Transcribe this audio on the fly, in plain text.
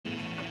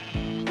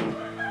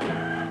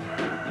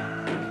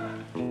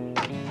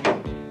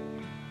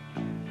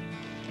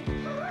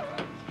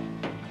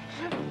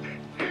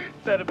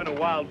that had been a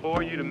wild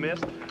boar, you'd have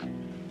missed.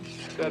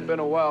 If that had been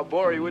a wild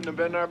boar, he wouldn't have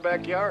been in our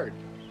backyard.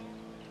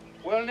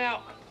 Well,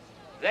 now,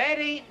 that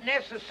ain't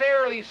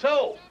necessarily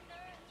so.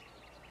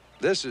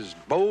 This is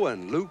Bo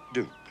and Luke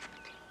Duke.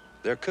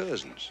 They're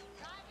cousins.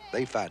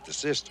 They fight the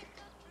system.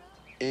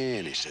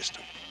 Any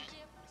system.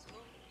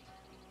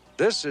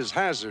 This is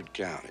Hazzard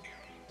County,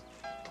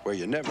 where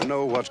you never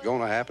know what's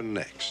gonna happen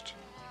next.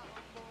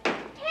 Hey,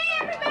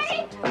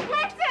 everybody!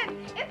 Listen!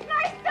 It's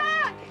my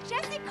song!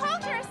 Jessi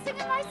Colter is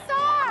singing my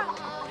song!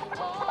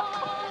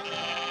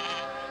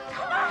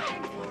 Come on!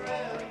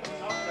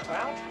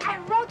 I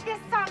wrote this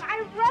song.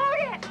 I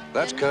wrote it!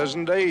 That's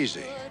Cousin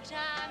Daisy.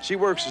 She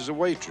works as a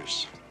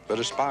waitress, but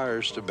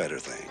aspires to better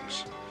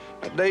things.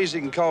 But Daisy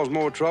can cause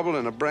more trouble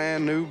than a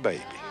brand new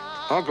baby.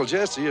 Uncle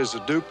Jesse is the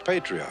Duke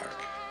patriarch.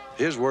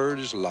 His word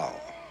is law,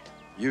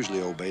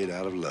 usually obeyed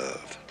out of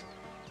love,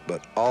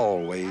 but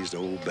always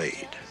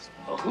obeyed.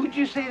 Well, who'd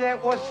you say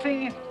that was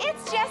singing?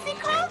 It's Jessi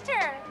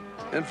Colter!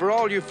 And for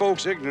all you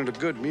folks ignorant of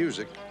good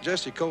music,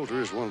 Jessi Colter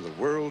is one of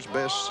the world's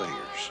best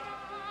singers,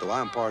 though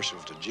I'm partial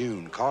to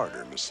June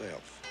Carter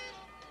myself.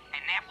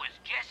 And that was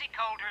Jessi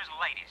Colter's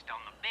latest on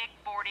the Big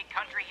 40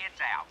 Country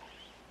Hits album.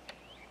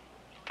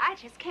 I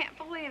just can't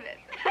believe it.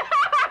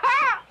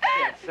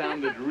 That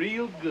sounded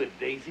real good,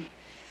 Daisy.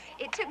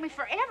 It took me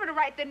forever to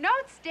write the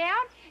notes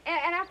down,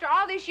 and after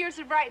all these years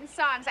of writing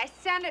songs, I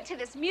sent it to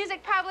this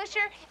music publisher,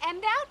 and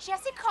now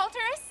Jessi Colter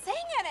is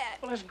singing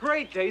it. Well, that's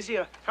great, Daisy.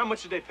 How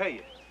much did they pay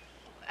you?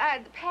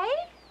 Pay?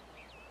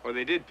 Or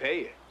they did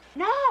pay you.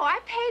 No, I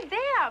paid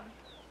them.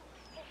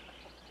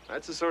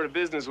 That's the sort of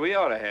business we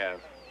ought to have.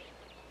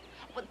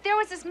 Well, there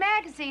was this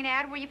magazine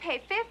ad where you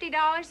pay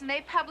 $50 and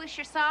they publish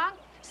your song.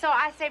 So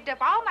I saved up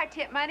all my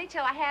tip money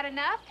till I had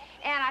enough,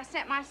 and I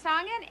sent my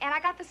song in, and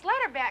I got this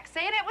letter back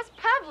saying it was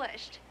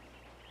published.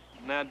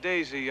 Now,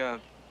 Daisy,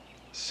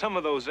 some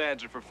of those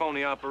ads are for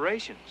phony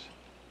operations.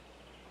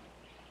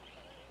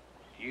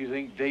 You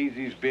think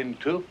Daisy's been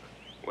took?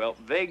 Well,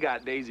 they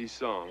got Daisy's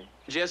song.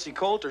 Jessi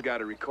Colter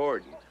got a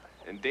recording,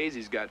 and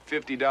Daisy's got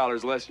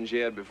 $50 less than she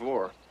had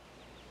before.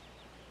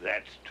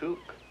 That's took.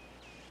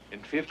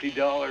 And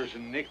 $50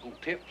 in nickel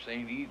tips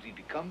ain't easy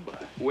to come by.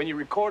 When you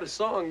record a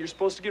song, you're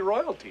supposed to get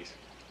royalties.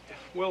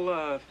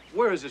 Well,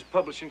 where is this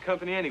publishing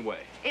company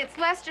anyway? It's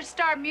Leicester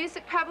Star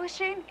Music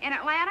Publishing in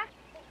Atlanta.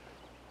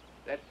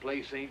 That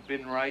place ain't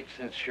been right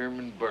since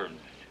Sherman burned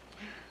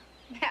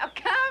it. Now,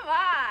 come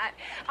on.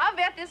 I'll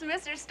bet this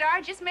Mr.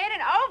 Star just made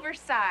an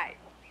oversight.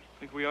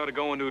 Think we ought to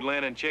go into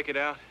Atlanta and check it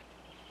out?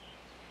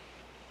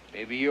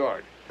 Maybe you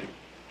ought.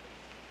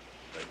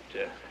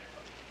 But,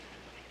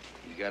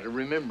 you gotta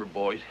remember,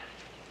 boys,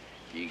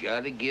 you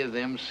gotta give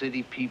them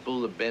city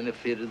people the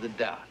benefit of the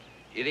doubt.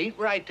 It ain't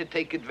right to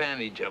take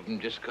advantage of them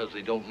just 'cause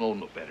they don't know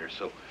no better,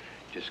 so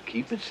just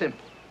keep it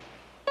simple.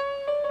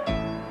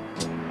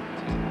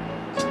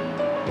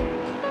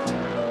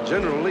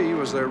 General Lee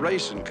was their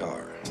racing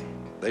car.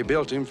 They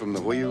built him from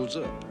the wheels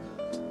up.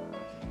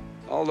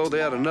 Although they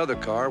had another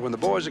car, when the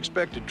boys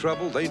expected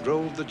trouble, they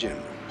drove the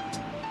General,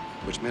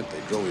 which meant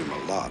they drove him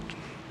a lot.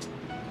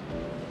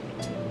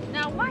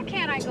 Now, why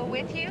can't I go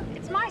with you?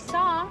 It's my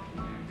song.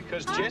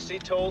 Because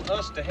Jessi told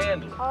us to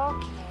handle it.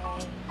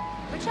 Okay.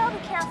 But y'all be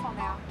careful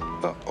now.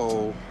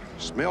 Uh-oh.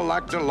 Smell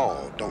like the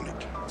law, don't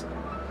it?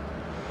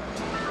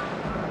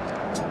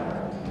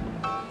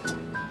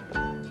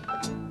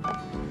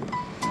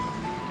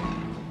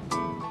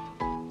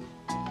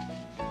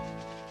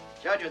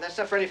 Jojo, that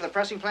stuff ready for the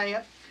pressing plant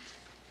yet?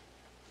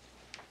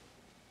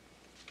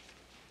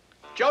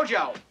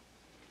 Jojo!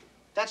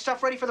 That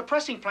stuff ready for the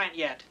pressing plant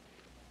yet?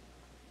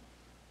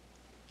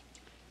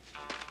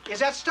 Is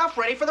that stuff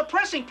ready for the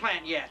pressing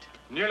plant yet?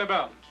 Nearly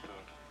about.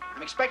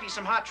 I'm expecting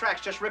some hot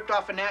tracks just ripped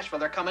off in Nashville.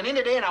 They're coming in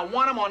today, and I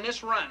want them on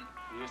this run.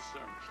 Yes, sir.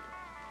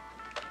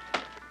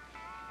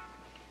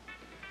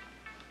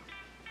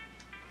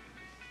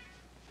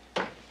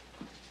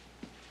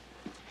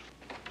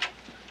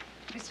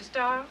 Mr.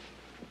 Starr,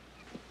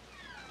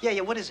 Yeah,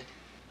 what is it?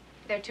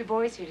 there are two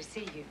boys here to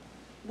see you.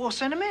 Well,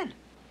 send them in.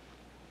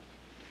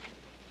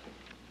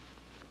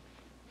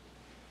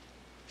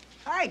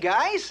 Hi,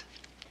 guys.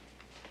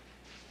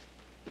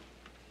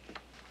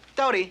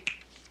 Dodie.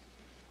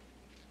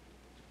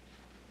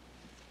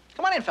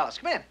 Come on in, fellas.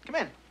 Come in. Come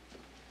in.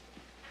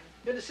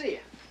 Good to see you.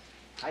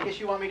 I guess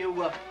you want me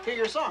to hear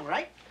your song,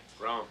 right?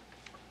 Wrong.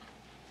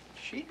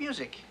 Sheet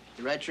music.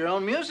 You write your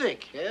own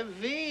music.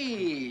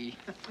 Heavy.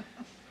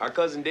 Our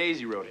cousin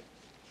Daisy wrote it.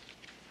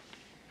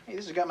 Hey,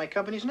 this has got my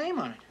company's name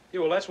on it.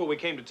 Yeah, well, that's what we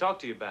came to talk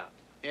to you about.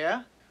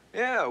 Yeah?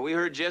 Yeah, we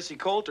heard Jessi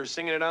Colter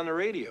singing it on the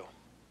radio.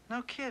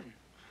 No kidding.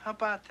 How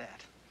about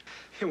that?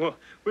 Well,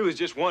 we was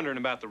just wondering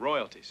about the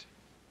royalties.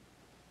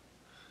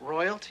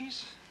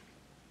 Royalties?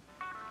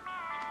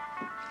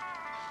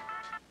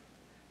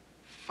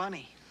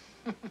 Funny.